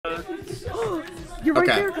You're right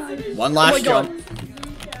Okay. there, guys. One last God. jump.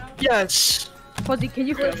 Yes. Fuzzy, can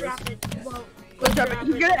you Go finish? drop it. Well, He's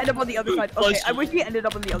gonna end up on the other side. Okay, Fuzzy. I wish he ended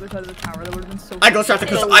up on the other side of the tower. That would have been so I go traffic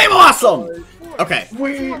because I'm awesome! Okay.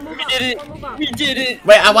 We did it. We did it.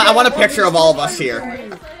 Wait, I want a picture of all of us here.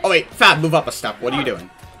 Oh wait, Fab, move up a step. What are you doing?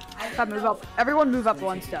 Fab, move up. Everyone move up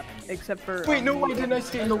one step, except for... Wait, no, why didn't I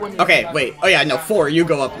stay in the one? Okay, wait. Oh yeah, no, 4, you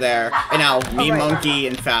go up there. And now me, Alright. Monkey,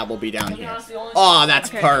 and Fab will be down here. Oh, that's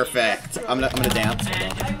perfect. I'm gonna dance.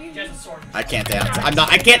 I can't dance.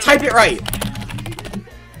 I can't type it right.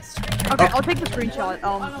 Okay, I'll take the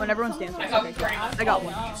screenshot, when everyone's dancing. Okay, cool. I got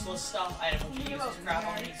one.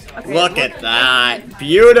 Okay, Look at that.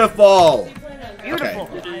 Beautiful. Beautiful.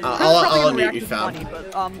 Okay. I'll unmute you, Fab. Funny,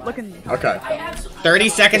 but, looking... Okay. 30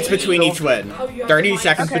 seconds between each win. 30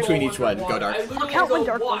 seconds between each win. Go, Dark. I'll count when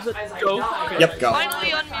Dark was it. Go. Yep, go. Finally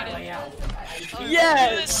unmuted.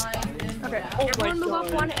 Yes. Okay. everyone move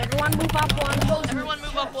up one. Everyone move up one. Everyone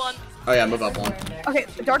move up one. Oh yeah, move up one. Okay,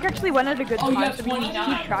 Dark actually went at a good time, so we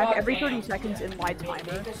can keep track every 30 seconds in my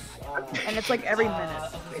timer. And it's like every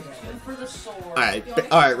minute.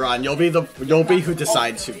 Alright, Ron, you'll be who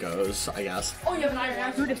decides who goes, I guess.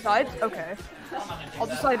 Who decides? Okay. I'll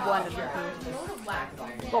decide when and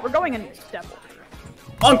who. Well, we're going in step order.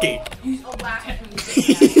 Monkey!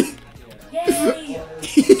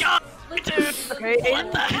 Okay,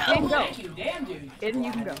 Aiden, you can go. Aiden,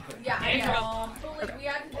 you can go.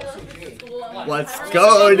 Let's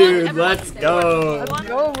go, dude, let's go! Let's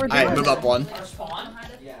go, we're doing Alright, move up one.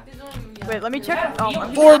 Wait, let me check.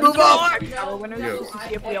 I'm 4, move up! our winners just to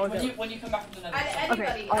see if we all get it.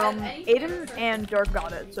 Okay, Aiden and Dark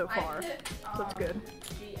got it so far. So that's good.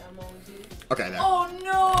 Okay, there. Oh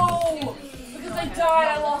no! Because I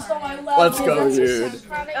died, I lost all my levels. Let's go, dude.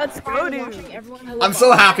 Let's go, dude. I'm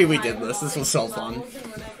so happy we did this. This was so fun.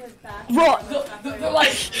 Run! They're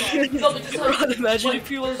like, Imagine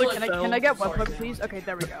if you were like, Can I get one book, please? Okay,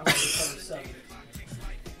 there we go.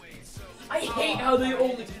 I hate how they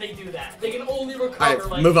do that. They can only recover Alright,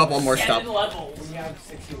 like move up one more 7 step. levels. You have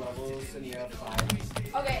 60 levels and you have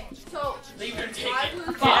 5. Okay, so they even take it.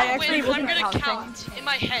 Okay, I actually Wait, I'm wasn't gonna counting. count in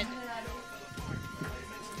my head.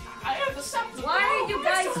 I have to stop. Why are you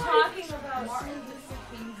guys talking about Martin Luther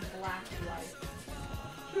King's Black Life?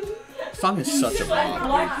 Song is such a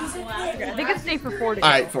bomb. Okay, I think it's safe for 4 to go.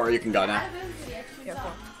 Alright, 4, you can go now. Yeah,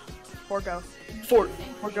 4 go. 4.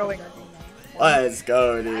 We're going. Let's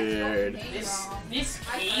go, dude. This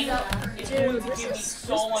game is going to give me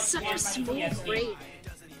so much such a damage smooth PTSD. raid.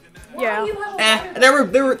 Yeah.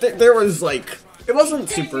 There was like, it wasn't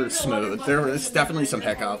super smooth. There was definitely some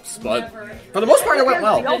hiccups, but for the most part it went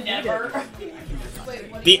well. Never.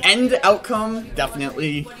 The end outcome,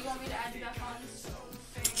 definitely.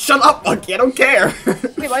 Shut up, Monkey, I don't care.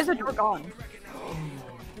 Wait, why is the door gone?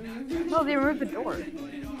 No, they removed the door.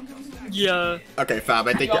 Yeah. Okay, Fab,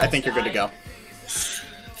 I think you're good to go.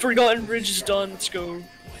 Forgotten Bridge is done. Let's go.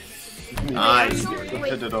 Nice.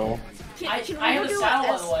 Citadel. Can I we have a do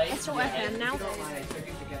saddle, by the way. SOFN now?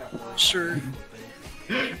 Sure.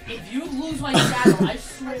 If you lose my saddle, I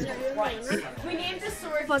swear to Christ. We named the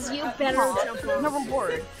sword. Fuzzy, you better jump There's no off.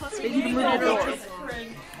 reward. They You need to move the better door.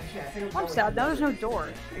 jump off. I'm sad, now there's no door.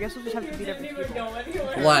 I guess we'll just have to beat every people.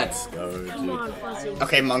 Let's go, Come dude. on, Fuzzy.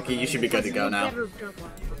 Okay, Monkey, you should be good to go You now. better jump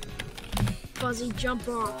off. Fuzzy, jump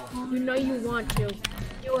off. You know you want to.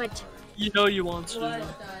 Do it. You know you want to.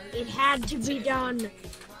 It had to be done.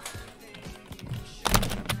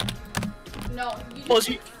 No,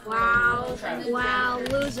 Fuzzy. Wow. Wow.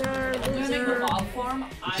 Loser. Loser.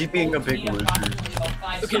 Keep being a big loser. Okay,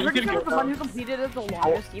 I'm you're pretty gonna sure go. the one who completed it the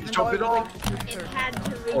longest, even though jump it it was off. like It had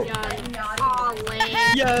to be done. Aw, lame.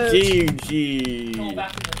 Yes. GG.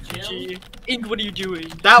 Gee. Ink, what are you doing?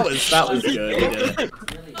 That was good. We did it.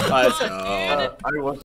 Let's go. I was